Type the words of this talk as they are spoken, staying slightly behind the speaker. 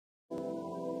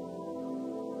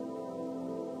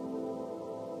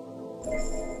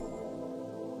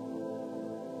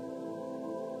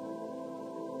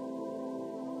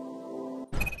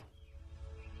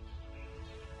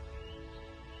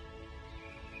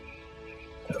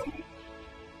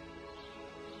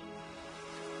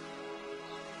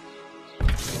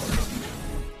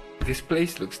This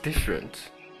place looks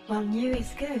different. Well, new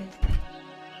is good.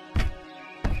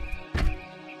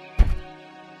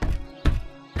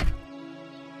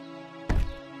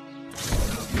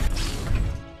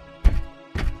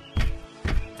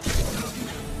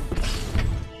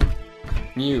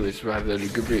 New is rather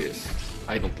lugubrious.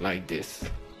 I don't like this.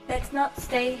 Let's not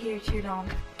stay here too long.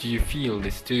 Do you feel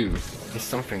this too? Is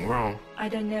something wrong? I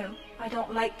don't know. I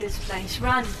don't like this place.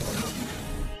 Run!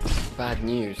 Bad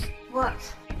news. What?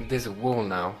 There's a wall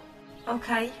now.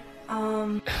 Okay,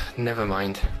 Never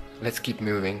mind. Let's keep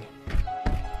moving.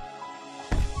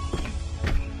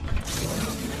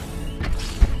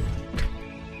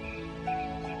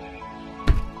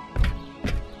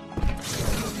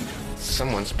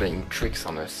 Someone's playing tricks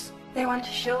on us. they want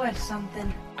to show us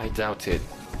something. I doubt it.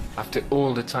 After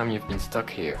all the time you've been stuck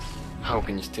here, how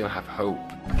can you still have hope?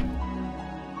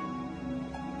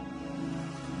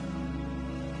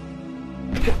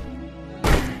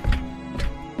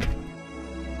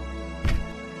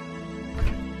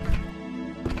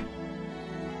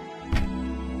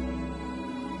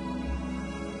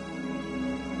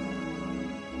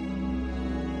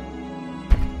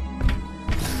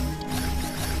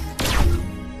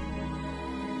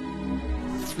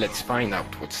 Let's find out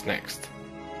what's next.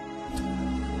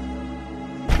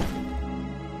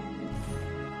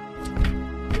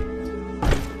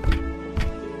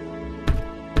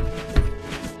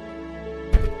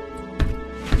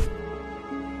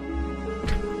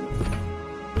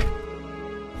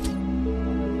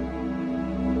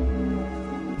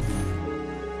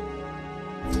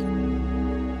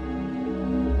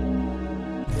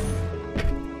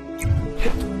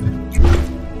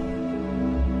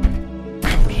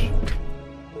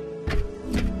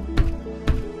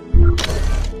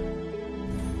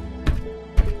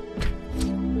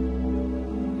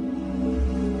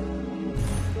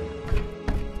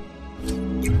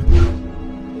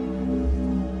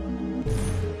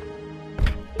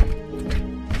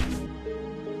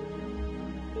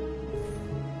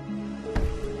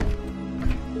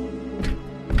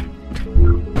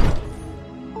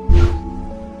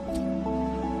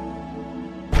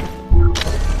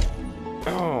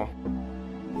 Oh.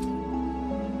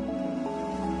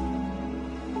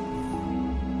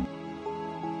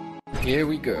 Here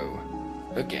we go.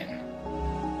 Again.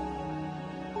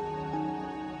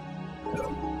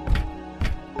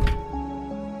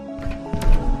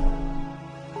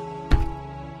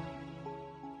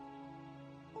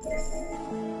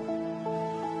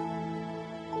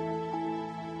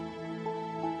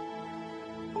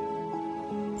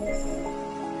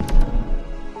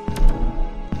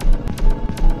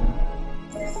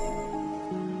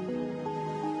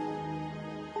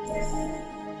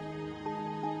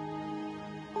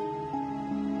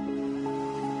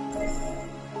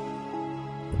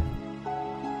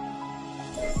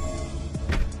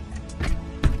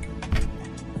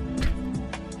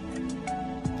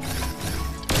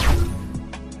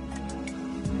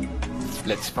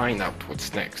 Let's find out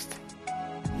what's next.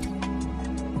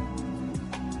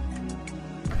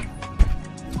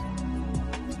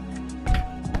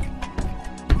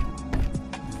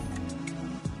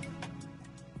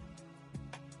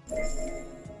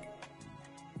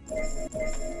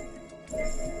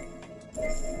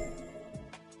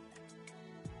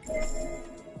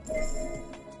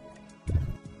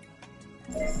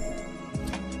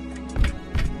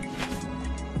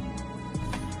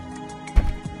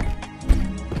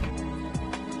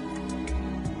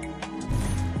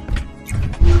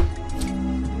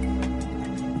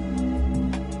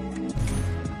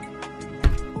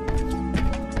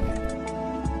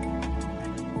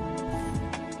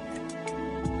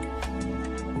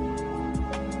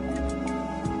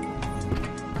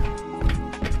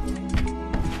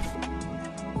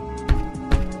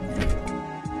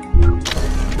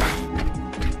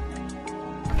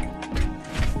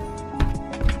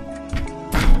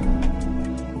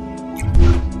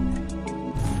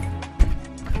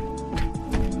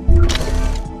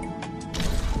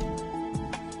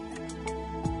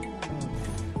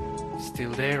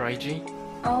 Still there, IG?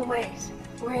 Always.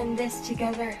 We're in this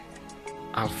together.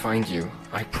 I'll find you,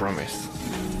 I promise.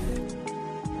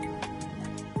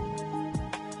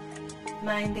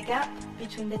 Mind the gap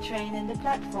between the train and the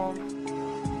platform.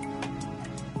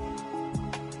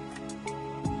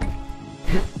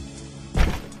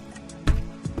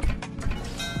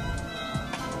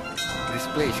 This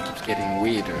place keeps getting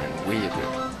weirder and weirder.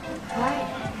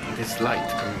 Why? This light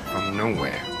coming from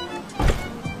nowhere.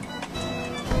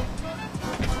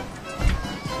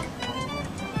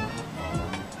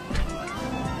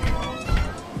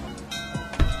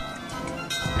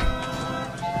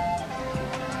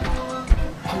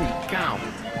 Holy cow!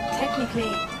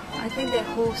 Technically, I think they're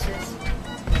horses.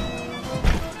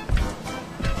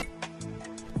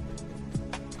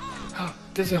 Oh,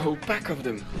 there's a whole pack of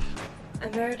them. A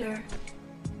murder.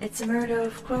 It's a murder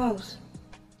of crows.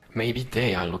 Maybe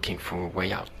they are looking for a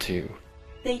way out too.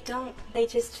 They don't, they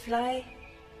just fly.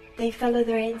 They follow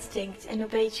their instincts and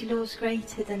obey to laws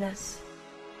greater than us.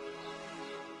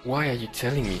 Why are you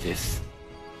telling me this?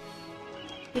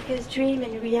 Because dream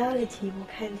and reality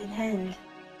walk hand in hand.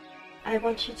 I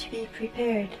want you to be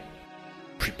prepared.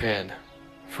 Prepared?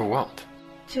 For what?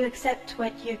 To accept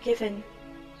what you're given.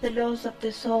 The laws of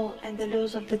the soul and the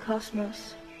laws of the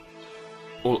cosmos.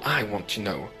 All I want to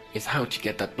know is how to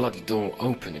get that bloody door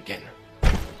open again.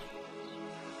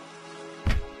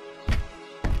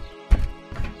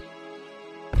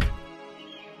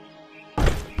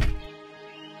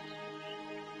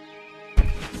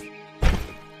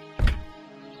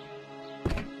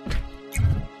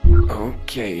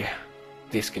 Okay,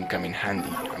 this can come in handy,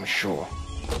 I'm sure.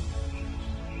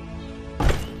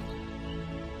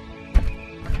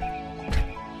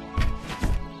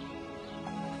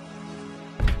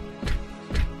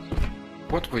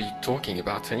 What were you talking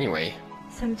about anyway?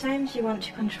 Sometimes you want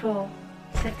to control,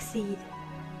 succeed,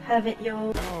 have it your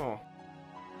own. Oh.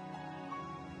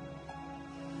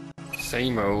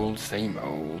 Same old, same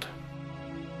old.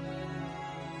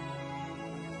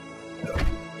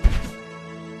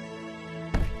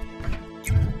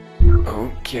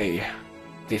 Okay,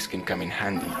 this can come in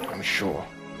handy, I'm sure.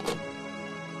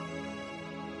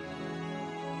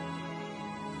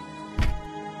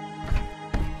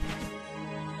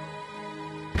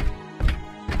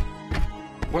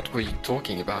 What were you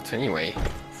talking about anyway?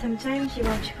 Sometimes you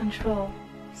want to control,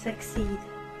 succeed,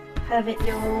 have it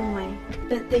your own way.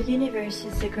 But the universe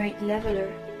is a great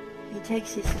leveler. He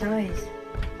takes his dice,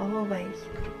 always.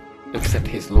 Accept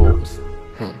his laws.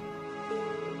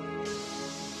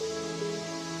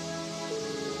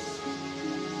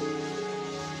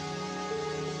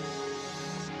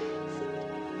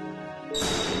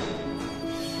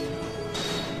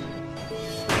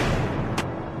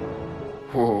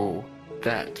 Whoa,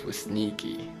 that was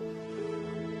sneaky.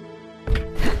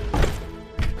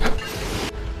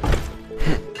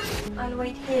 I'll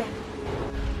wait here.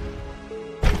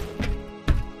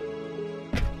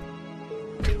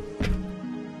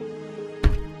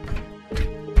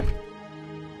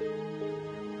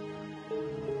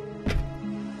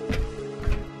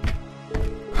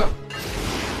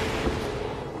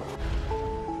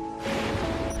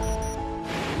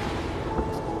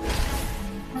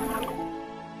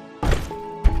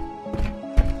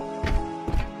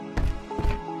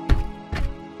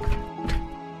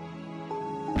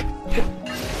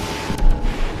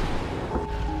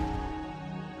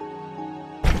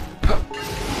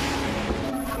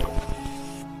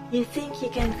 You think you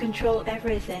can control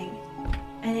everything,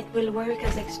 and it will work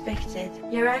as expected.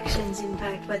 Your actions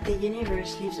impact what the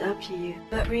universe leaves up to you.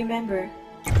 But remember,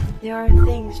 there are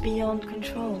things beyond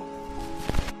control.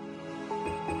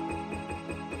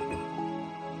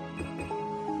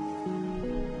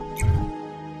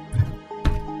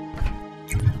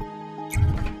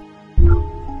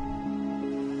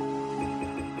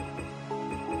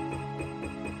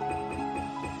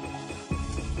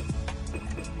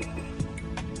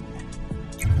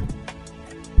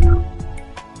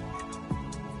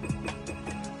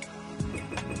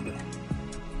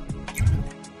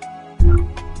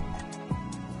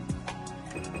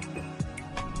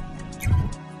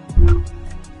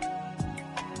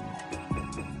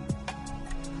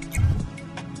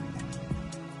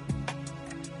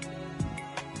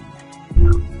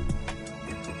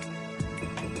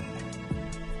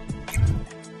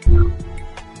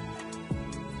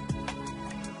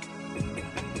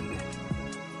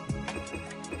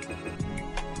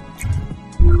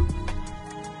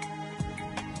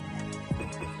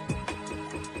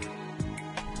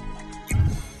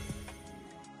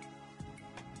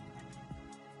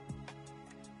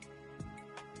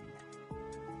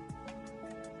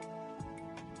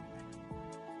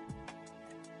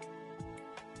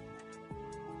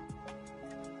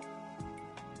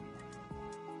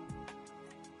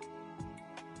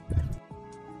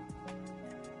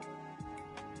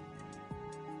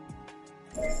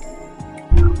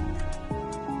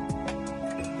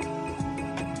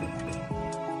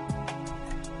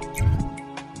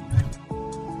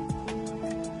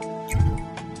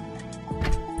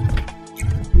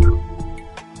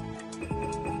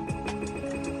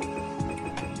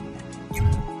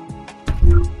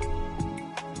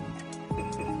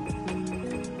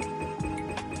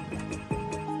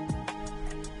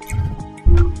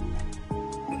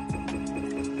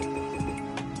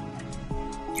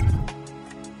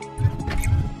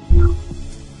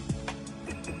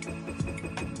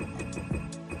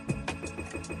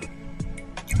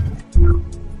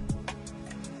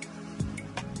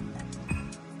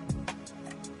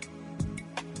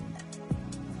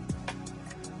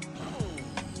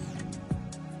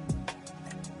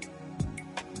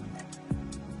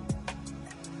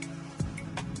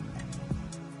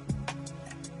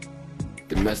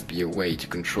 There must be a way to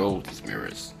control these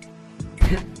mirrors.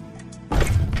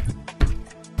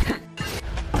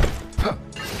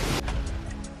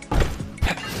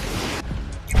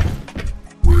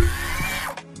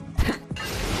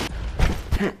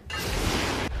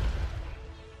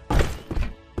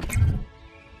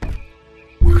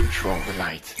 Control the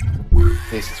light.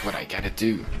 This is what I gotta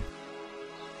do.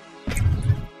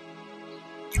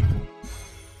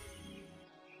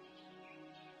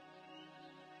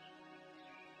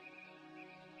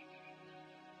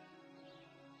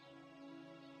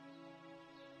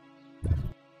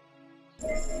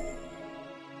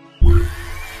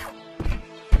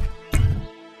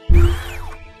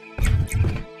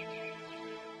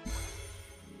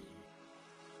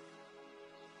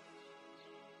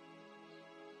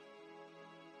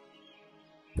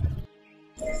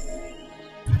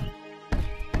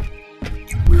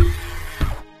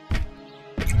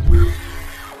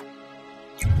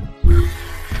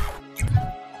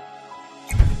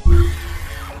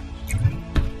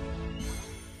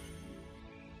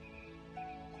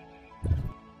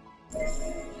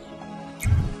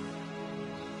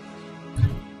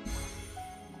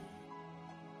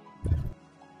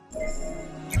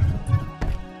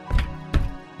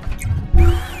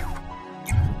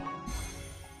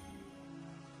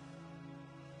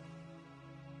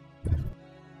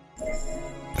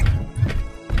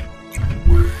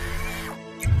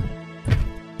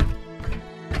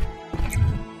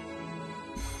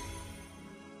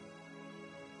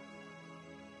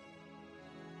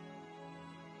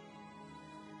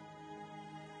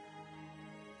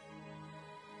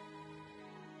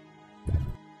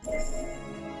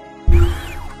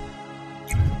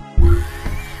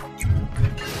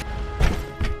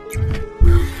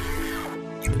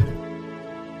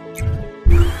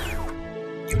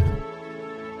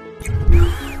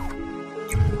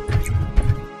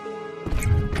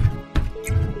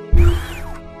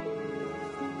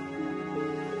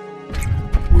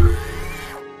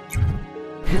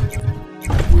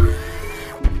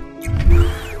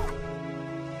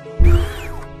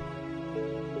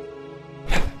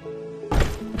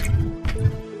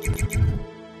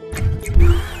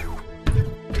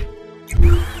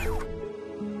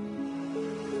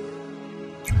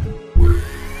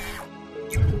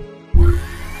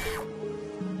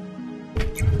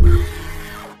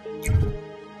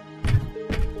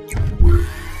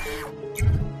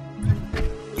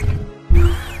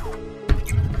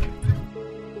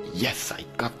 Yes, I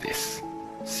got this.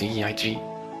 See, IG?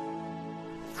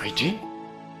 IG?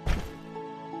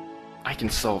 I can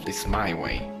solve this my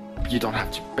way. You don't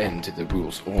have to bend to the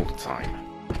rules all the time.